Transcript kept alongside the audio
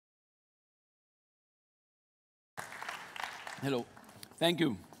Hello. Thank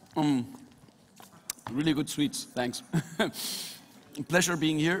you. Really good sweets. Thanks. Pleasure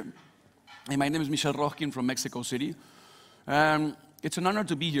being here. And my name is Michel Rojkind from Mexico City. It's an honor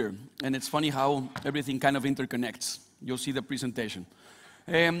to be here, and it's funny how everything kind of interconnects. You'll see the presentation.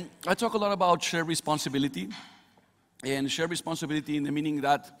 I talk a lot about shared responsibility, and shared responsibility in the meaning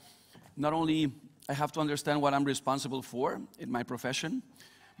that not only I have to understand what I'm responsible for in my profession,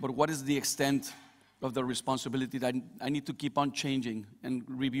 but what is the extent of the responsibility that I need to keep on changing and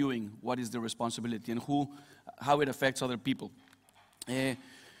reviewing what is the responsibility and how it affects other people.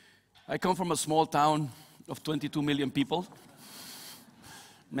 I come from a small town of 22 million people,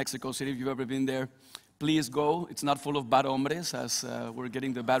 Mexico City. If you've ever been there, please go. It's not full of bad hombres, as we're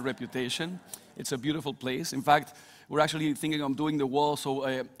getting the bad reputation. It's a beautiful place. In fact, we're actually thinking of doing the wall so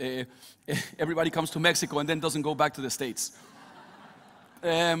everybody comes to Mexico and then doesn't go back to the States.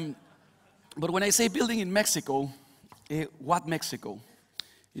 But when I say building in Mexico, what Mexico?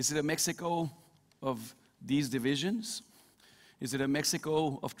 Is it a Mexico of these divisions? Is it a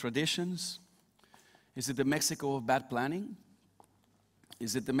Mexico of traditions? Is it the Mexico of bad planning?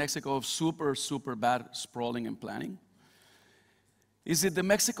 Is it the Mexico of super, super bad sprawling and planning? Is it the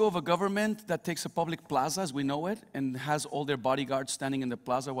Mexico of a government that takes a public plaza as we know it and has all their bodyguards standing in the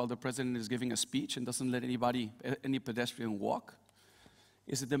plaza while the president is giving a speech and doesn't let any pedestrian walk?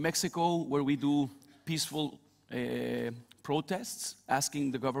 Is it the Mexico where we do peaceful protests,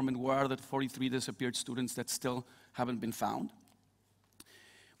 asking the government where are the 43 disappeared students that still haven't been found?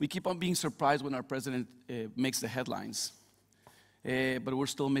 We keep on being surprised when our president makes the headlines, but we're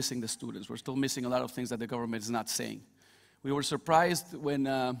still missing the students. We're still missing a lot of things that the government is not saying. We were surprised when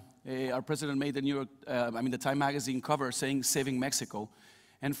our president made the Time magazine cover saying "Saving Mexico,"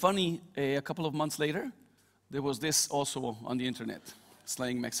 and funny, a couple of months later, there was this also on the internet.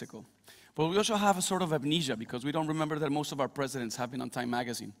 Slaying Mexico. But we also have a sort of amnesia because we don't remember that most of our presidents have been on Time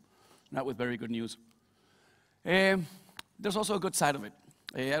magazine, not with very good news. There's also a good side of it.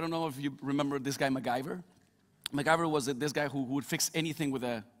 I don't know if you remember this guy MacGyver. MacGyver was this guy who would fix anything with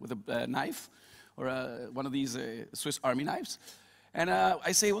a knife or one of these Swiss Army knives. And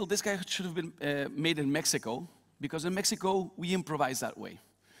I say, well, this guy should have been made in Mexico because in Mexico we improvise that way.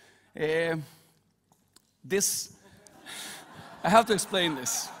 I have to explain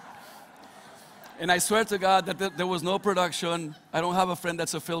this. And I swear to God that there was no production. I don't have a friend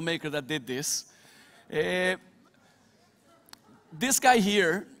that's a filmmaker that did this. This guy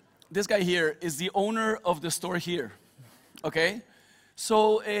here is the owner of the store here, okay?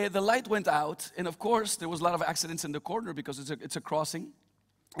 So the light went out, and of course there was a lot of accidents in the corner because it's a crossing.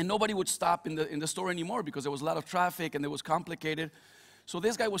 And nobody would stop in the store anymore because there was a lot of traffic and it was complicated. So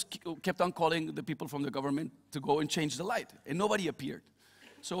this guy kept on calling the people from the government to go and change the light, and nobody appeared.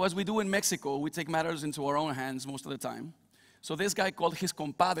 So as we do in Mexico, we take matters into our own hands most of the time. So this guy called his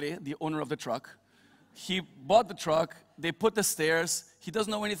compadre, the owner of the truck. He bought the truck, they put the stairs. He doesn't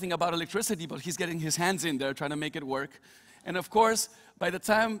know anything about electricity, but he's getting his hands in there trying to make it work. And of course, by the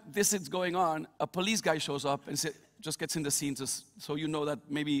time this is going on, a police guy shows up and just gets in the scene so you know that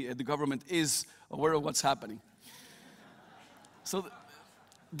maybe the government is aware of what's happening. So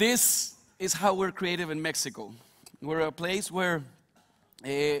this is how we're creative in Mexico. We're a place where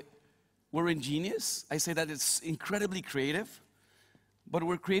we're ingenious. I say that it's incredibly creative, but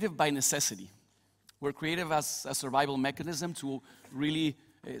we're creative by necessity. We're creative as a survival mechanism to really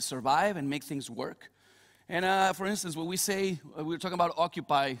survive and make things work. And for instance, when we're talking about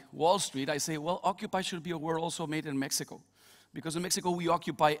Occupy Wall Street, I say, well, Occupy should be a word also made in Mexico. Because in Mexico, we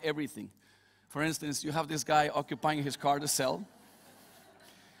occupy everything. For instance, you have this guy occupying his car to sell.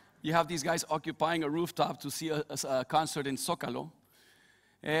 You have these guys occupying a rooftop to see a concert in Zócalo.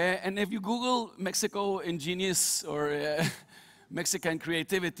 And if you Google Mexico ingenious or Mexican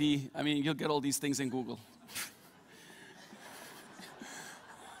creativity, I mean, you'll get all these things in Google.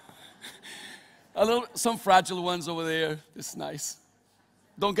 Some fragile ones over there. This is nice.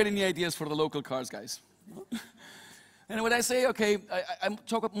 Don't get any ideas for the local cars, guys. And when I say, okay, I'm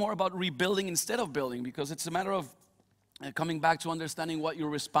talking more about rebuilding instead of building because it's a matter of coming back to understanding what you're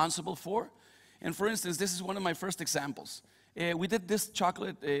responsible for. And for instance, this is one of my first examples. We did this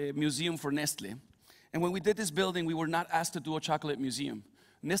chocolate museum for Nestle. And when we did this building, we were not asked to do a chocolate museum.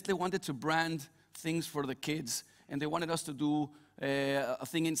 Nestle wanted to brand things for the kids, and they wanted us to do a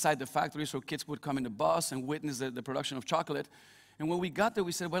thing inside the factory so kids would come in the bus and witness the production of chocolate. And when we got there,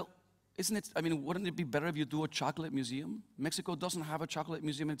 we said, well, wouldn't it be better if you do a chocolate museum? Mexico doesn't have a chocolate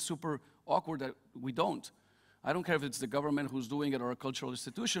museum. It's super awkward that we don't. I don't care if it's the government who's doing it or a cultural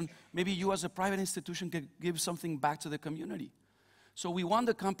institution. Maybe you as a private institution could give something back to the community. So we won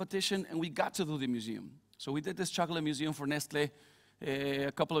the competition and we got to do the museum. So we did this chocolate museum for Nestle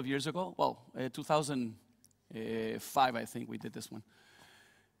a couple of years ago. Well, 2005, I think we did this one.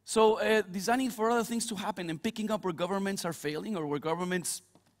 So designing for other things to happen and picking up where governments are failing or where governments,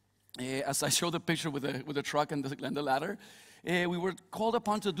 as I showed the picture with the truck and the ladder, we were called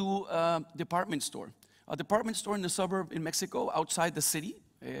upon to do a department store. A department store in the suburb in Mexico, outside the city.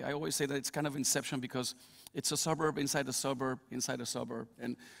 I always say that it's kind of inception because it's a suburb inside a suburb inside a suburb.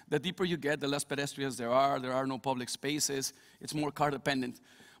 And the deeper you get, the less pedestrians there are no public spaces, it's more car dependent.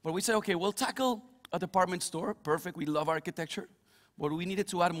 But we said, okay, we'll tackle a department store, perfect, we love architecture, but we needed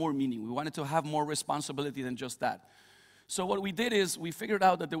to add more meaning. We wanted to have more responsibility than just that. So what we did is we figured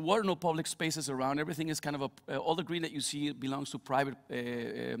out that there were no public spaces around. Everything is kind of all the green that you see belongs to private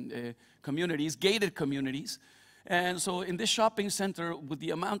communities, gated communities. And so in this shopping center, with the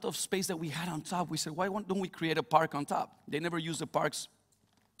amount of space that we had on top, we said, why don't we create a park on top? They never use the parks.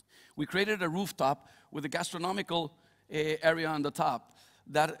 We created a rooftop with a gastronomical area on the top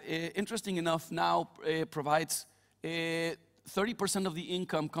that, interesting enough, now provides 30% of the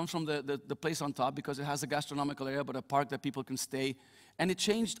income comes from the place on top because it has a gastronomical area, but a park that people can stay. And it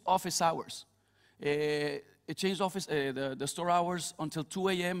changed office hours. It changed the store hours until 2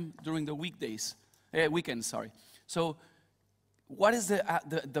 a.m. during the weekends, sorry. So what is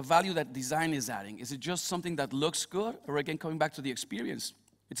the value that design is adding? Is it just something that looks good? Or again, coming back to the experience?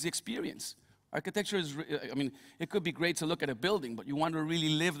 It's the experience. Architecture is, I mean, it could be great to look at a building, but you want to really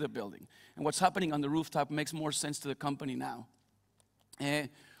live the building. And what's happening on the rooftop makes more sense to the company now.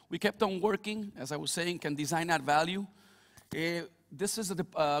 We kept on working, as I was saying, can design add value? This is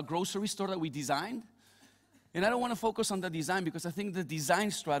a grocery store that we designed. And I don't want to focus on the design because I think the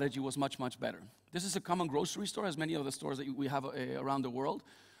design strategy was much, much better. This is a common grocery store, as many of the stores that we have around the world.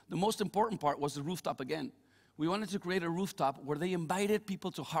 The most important part was the rooftop again. We wanted to create a rooftop where they invited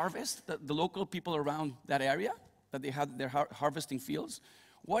people to harvest, the local people around that area, that they had their harvesting fields.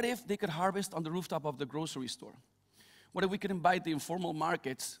 What if they could harvest on the rooftop of the grocery store? What if we could invite the informal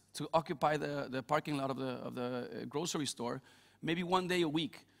markets to occupy the parking lot of the grocery store, maybe one day a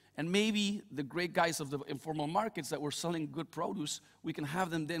week? And maybe the great guys of the informal markets that were selling good produce, we can have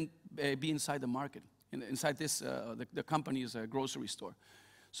them then be inside the market, inside this, the company's grocery store.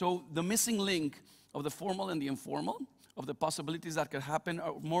 So the missing link of the formal and the informal, of the possibilities that could happen,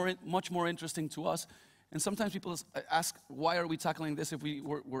 are much more interesting to us. And sometimes people ask, why are we tackling this if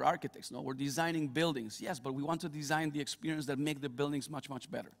we're architects? No, we're designing buildings. Yes, but we want to design the experience that make the buildings much, much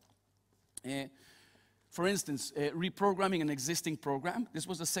better. For instance, reprogramming an existing program. This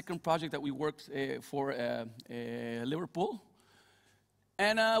was the second project that we worked for Liverpool.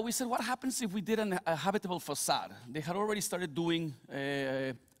 And we said, what happens if we did a habitable facade? They had already started doing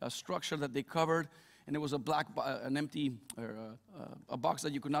a structure that they covered, and it was an empty, a box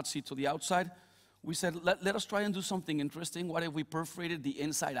that you could not see to the outside. We said, let us try and do something interesting. What if we perforated the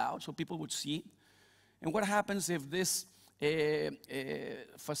inside out so people would see? And what happens if this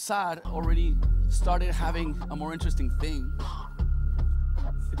facade already started having a more interesting thing?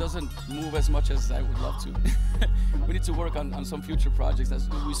 It doesn't move as much as I would love to. We need to work on some future projects, as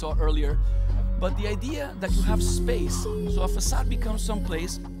we saw earlier. But the idea that you have space, so a facade becomes some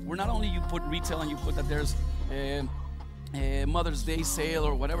place where not only you put retail and you put that there's a Mother's Day sale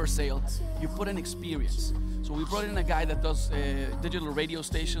or whatever sale, you put an experience. So we brought in a guy that does digital radio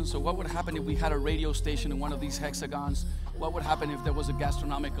stations. So what would happen if we had a radio station in one of these hexagons? What would happen if there was a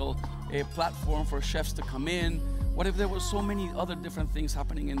gastronomical platform for chefs to come in? What if there were so many other different things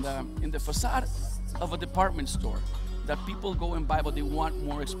happening in the facade of a department store that people go and buy, but they want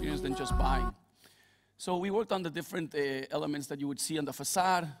more experience than just buying? So we worked on the different elements that you would see on the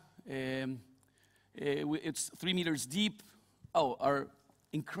facade. It's 3 meters deep. Oh, our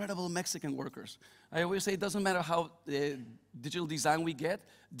incredible Mexican workers. I always say it doesn't matter how digital design we get.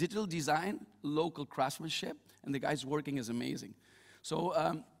 Digital design, local craftsmanship, and the guys working is amazing.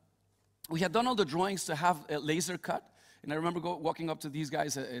 So we had done all the drawings to have a laser cut. And I remember walking up to these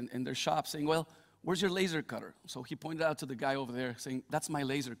guys in their shop saying, well, where's your laser cutter? So he pointed out to the guy over there saying, that's my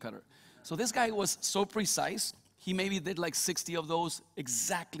laser cutter. So this guy was so precise, he maybe did like 60 of those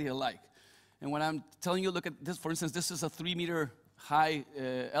exactly alike. And when I'm telling you, look at this, for instance, this is a 3 meter high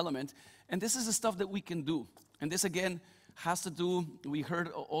element. And this is the stuff that we can do. And this again has to do, we heard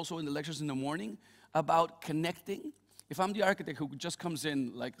also in the lectures in the morning, about connecting. If I'm the architect who just comes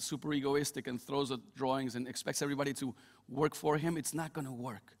in like super egoistic and throws the drawings and expects everybody to work for him, it's not gonna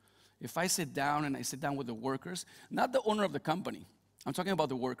work. If I sit down and I sit down with the workers, not the owner of the company, I'm talking about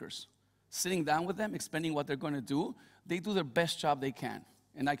the workers, sitting down with them, explaining what they're gonna do, they do their best job they can.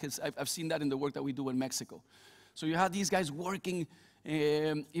 And I've seen that in the work that we do in Mexico. So you have these guys working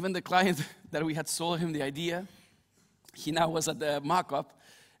Even the client that we had sold him the idea, he now was at the mock-up,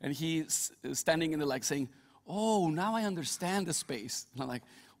 and he's standing in the like saying, "Oh, now I understand the space." And I'm like,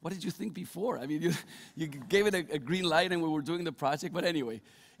 "What did you think before? I mean, you gave it a green light and we were doing the project." But anyway,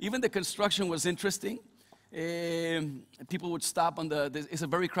 even the construction was interesting. People would stop on it's a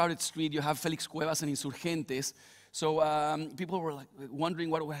very crowded street. You have Felix Cuevas and Insurgentes. So people were like wondering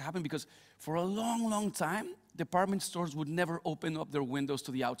what would happen, because for a long, long time, department stores would never open up their windows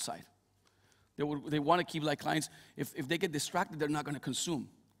to the outside. They want to keep like clients, if they get distracted, they're not going to consume.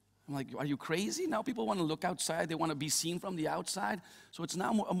 I'm like, are you crazy? Now people want to look outside. They want to be seen from the outside. So it's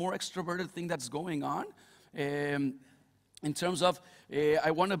now a more extroverted thing that's going on. In terms of,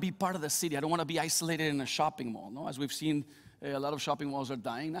 I want to be part of the city. I don't want to be isolated in a shopping mall. No? As we've seen, a lot of shopping malls are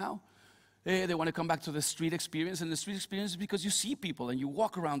dying now. They want to come back to the street experience. And the street experience is because you see people and you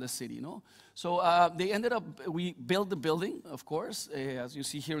walk around the city. No? So they ended up, we built the building, of course, as you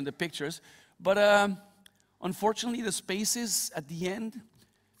see here in the pictures. But unfortunately, the spaces at the end,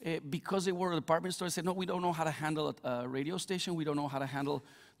 because they were a department store, said, no, we don't know how to handle a radio station. We don't know how to handle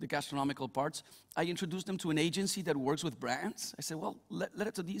the gastronomical parts. I introduced them to an agency that works with brands. I said, well, let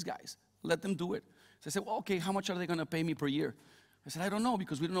it to these guys. Let them do it. So I said, well, okay, how much are they going to pay me per year? I said, I don't know,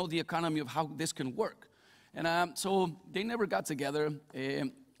 because we don't know the economy of how this can work. And so they never got together.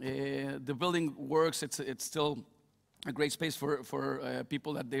 The building works. It's still a great space for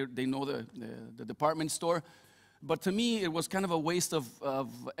people that they know the department store. But to me, it was kind of a waste of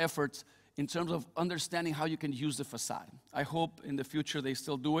effort in terms of understanding how you can use the facade. I hope in the future they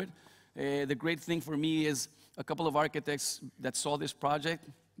still do it. The great thing for me is a couple of architects that saw this project,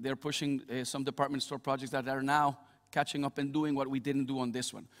 they're pushing some department store projects that are now catching up and doing what we didn't do on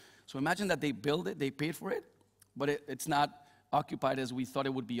this one. So imagine that they build it, they paid for it, but it's not occupied as we thought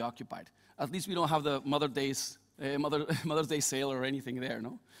it would be occupied. At least we don't have the Mother's Day sale or anything there,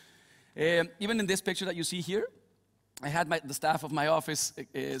 no? Even in this picture that you see here, I had the staff of my office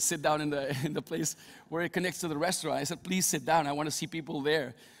sit down in the place where it connects to the restaurant. I said, please sit down. I want to see people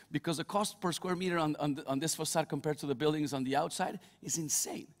there. Because the cost per square meter on this facade compared to the buildings on the outside is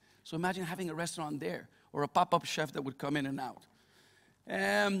insane. So imagine having a restaurant there, or a pop-up chef that would come in and out.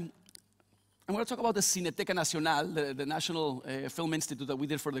 I'm going to talk about the Cineteca Nacional, the National Film Institute that we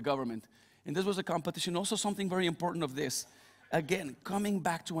did for the government. And this was a competition, also something very important of this. Again, coming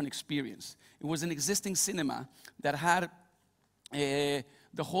back to an experience. It was an existing cinema that had, the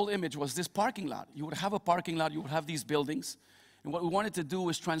whole image was this parking lot. You would have a parking lot, you would have these buildings, and what we wanted to do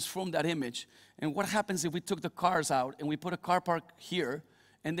is transform that image. And what happens if we took the cars out and we put a car park here,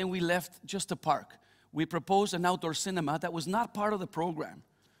 and then we left just a park? We proposed an outdoor cinema that was not part of the program.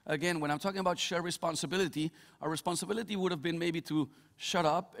 Again, when I'm talking about shared responsibility, our responsibility would have been maybe to shut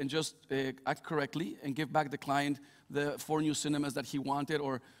up and just act correctly and give back the client the 4 new cinemas that he wanted,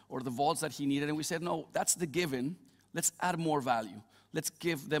 or the vaults that he needed. And we said, no, that's the given. Let's add more value. Let's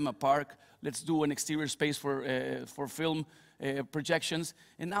give them a park. Let's do an exterior space for film projections.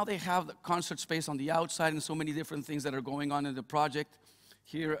 And now they have the concert space on the outside and so many different things that are going on in the project.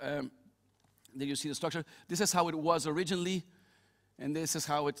 Here, there you see the structure. This is how it was originally, and this is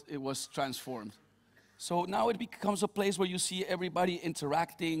how it was transformed. So now it becomes a place where you see everybody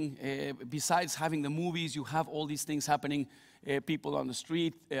interacting. Besides having the movies, you have all these things happening, people on the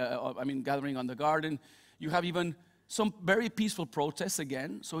street, gathering on the garden. You have even some very peaceful protests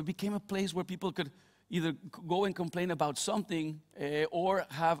again. So it became a place where people could either go and complain about something, or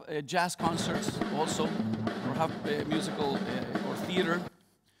have jazz concerts also, or have musical or theater.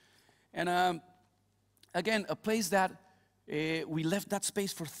 And again, a place that we left that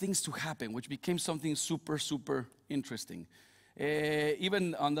space for things to happen, which became something super, super interesting.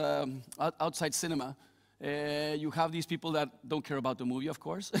 Even on the outside cinema, you have these people that don't care about the movie, of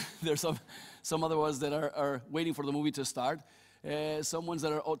course. There's some other ones that are waiting for the movie to start. Some ones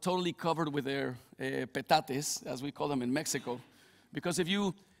that are totally covered with their petates, as we call them in Mexico. Because if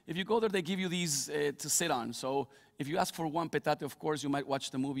you go there, they give you these to sit on. So if you ask for 1 petate, of course, you might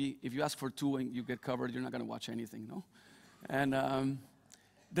watch the movie. If you ask for 2 and you get covered, you're not going to watch anything, no? And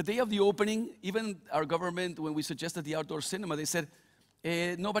the day of the opening, even our government, when we suggested the outdoor cinema, they said,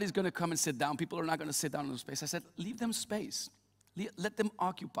 nobody's going to come and sit down. People are not going to sit down in the space. I said, leave them space. Let them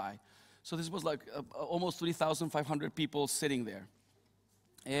occupy. So this was like almost 3,500 people sitting there.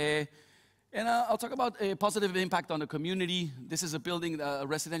 And I'll talk about a positive impact on the community. This is a building, a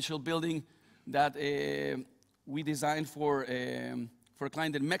residential building that we designed for a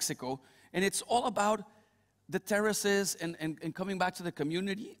client in Mexico. And it's all about the terraces and coming back to the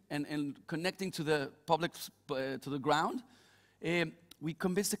community and connecting to the public, to the ground. we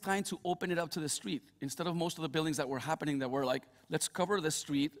convinced the client to open it up to the street. Instead of most of the buildings that were happening that were like, let's cover the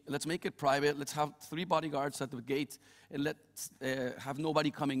street, let's make it private, let's have 3 bodyguards at the gate, and let's have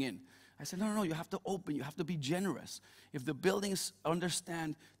nobody coming in. I said, no, you have to open, you have to be generous. If the buildings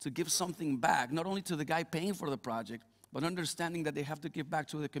understand to give something back, not only to the guy paying for the project, but understanding that they have to give back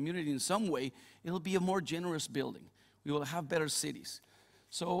to the community in some way, it'll be a more generous building. We will have better cities.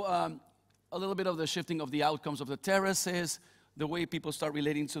 So a little bit of the shifting of the outcomes of the terraces, the way people start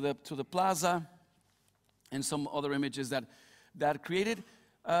relating to the plaza, and some other images that created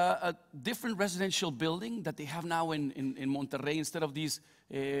a different residential building that they have now in Monterrey, instead of these,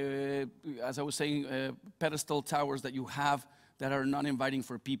 as I was saying, pedestal towers that you have that are not inviting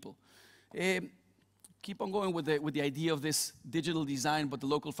for people. Keep on going with the idea of this digital design, but the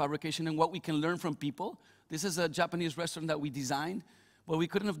local fabrication and what we can learn from people. This is a Japanese restaurant that we designed, but we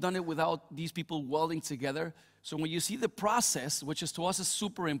couldn't have done it without these people welding together. So when you see the process, which is to us is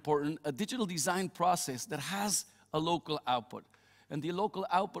super important, a digital design process that has a local output. And the local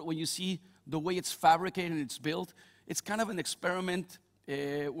output, when you see the way it's fabricated and it's built, it's kind of an experiment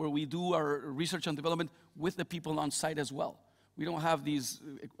where we do our research and development with the people on site as well. We don't have these,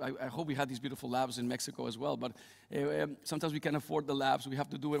 I hope we had these beautiful labs in Mexico as well, but sometimes we can't afford the labs. We have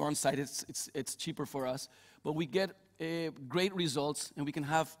to do it on site. It's cheaper for us. But we get great results, and we can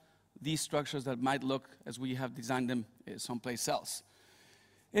have these structures that might look as we have designed them someplace else.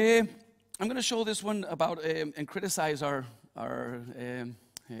 I'm going to show this one about and criticize our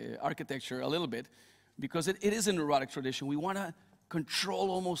architecture a little bit, because it is a neurotic tradition. We want to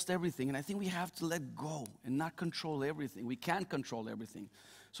control almost everything, and I think we have to let go and not control everything. We can't control everything.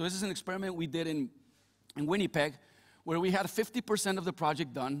 So this is an experiment we did in Winnipeg, where we had 50% of the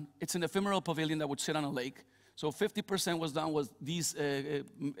project done. It's an ephemeral pavilion that would sit on a lake. So 50% was done with these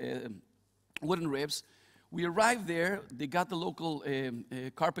wooden ribs. We arrived there, they got the local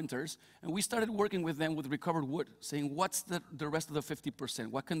carpenters, and we started working with them with recovered wood, saying, what's the rest of the 50%?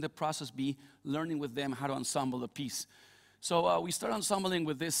 What can the process be? Learning with them how to ensemble a piece. So we started ensembling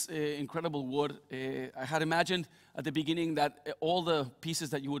with this incredible wood. I had imagined at the beginning that all the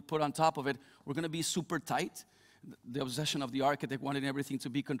pieces that you would put on top of it were going to be super tight. The obsession of the architect wanted everything to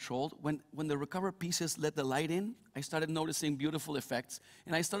be controlled. When the recovered pieces let the light in, I started noticing beautiful effects,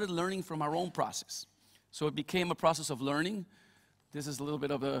 and I started learning from our own process. So it became a process of learning. This is a little bit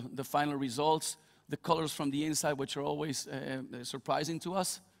of the final results. The colors from the inside, which are always surprising to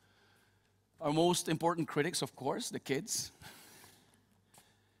us. Our most important critics, of course, the kids.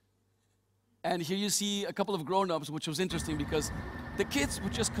 And here you see a couple of grown-ups, which was interesting because the kids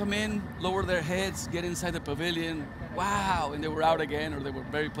would just come in, lower their heads, get inside the pavilion, wow, and they were out again, or they were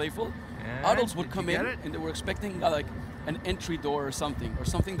very playful. And adults would come in, and they were expecting like an entry door or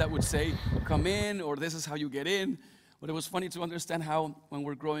something that would say, come in, or this is how you get in. But it was funny to understand how, when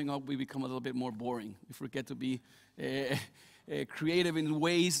we're growing up, we become a little bit more boring. We forget to be creative in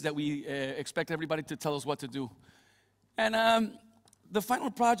ways that we expect everybody to tell us what to do. And the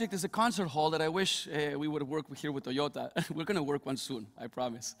final project is a concert hall that I wish we would have worked here with Toyota. We're going to work one soon, I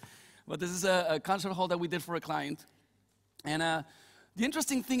promise. But this is a concert hall that we did for a client. And the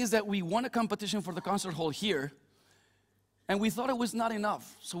interesting thing is that we won a competition for the concert hall here, and we thought it was not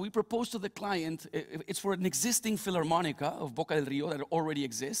enough. So we proposed to the client, it's for an existing Philharmonica of Boca del Rio that already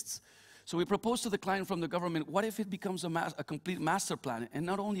exists. So we proposed to the client from the government, what if it becomes a complete master plan, and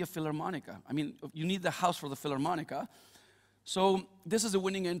not only a Philharmonica? I mean, you need the house for the Philharmonica. So this is the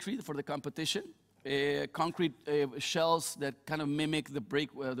winning entry for the competition. Concrete shells that kind of mimic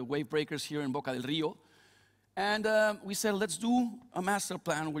the wave breakers here in Boca del Rio. And we said, let's do a master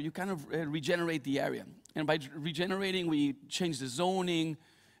plan where you kind of regenerate the area. And by regenerating, we changed the zoning.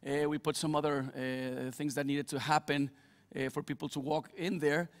 We put some other things that needed to happen for people to walk in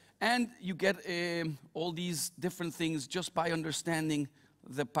there. And you get all these different things just by understanding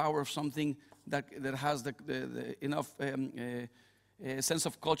the power of something that has the enough sense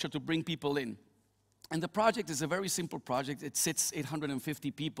of culture to bring people in. And the project is a very simple project. It sits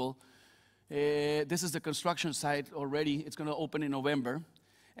 850 people. This is the construction site already. It's going to open in November.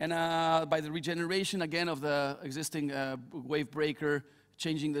 And by the regeneration, again, of the existing wave breaker,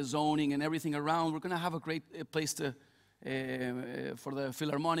 changing the zoning and everything around, we're going to have a great place to for the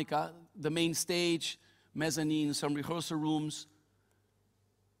Philharmonica, the main stage, mezzanine, some rehearsal rooms.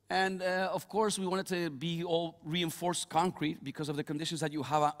 And of course, we wanted to be all reinforced concrete because of the conditions that you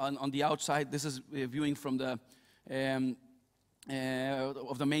have on the outside. This is viewing from the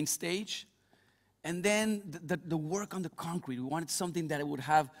of the main stage. And then the work on the concrete. We wanted something that it would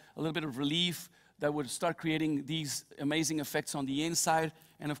have a little bit of relief, that would start creating these amazing effects on the inside.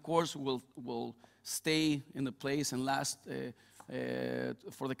 And of course, will stay in the place and last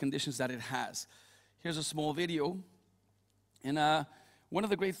for the conditions that it has. Here's a small video. And one of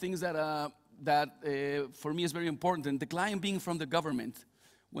the great things that, for me is very important, and the client being from the government,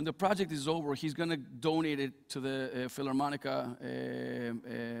 when the project is over, he's going to donate it to the Philharmonica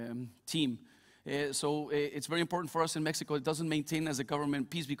team. So it's very important for us in Mexico. It doesn't maintain as a government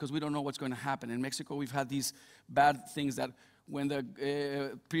piece because we don't know what's going to happen. In Mexico, we've had these bad things that when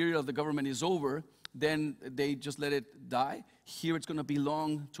the period of the government is over, then they just let it die. Here it's going to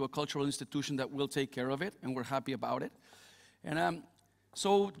belong to a cultural institution that will take care of it, and we're happy about it. And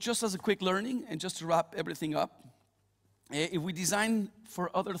so just as a quick learning, and just to wrap everything up, if we design for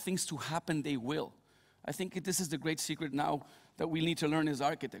other things to happen, they will. I think this is the great secret now that we need to learn as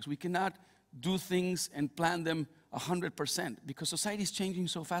architects. We cannot do things and plan them 100% because society is changing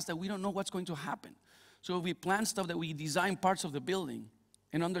so fast that we don't know what's going to happen. So if we plan stuff, that we design parts of the building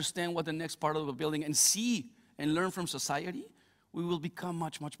and understand what the next part of the building and see and learn from society, we will become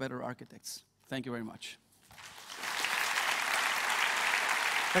much, much better architects. Thank you very much.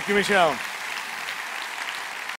 Thank you, Michel.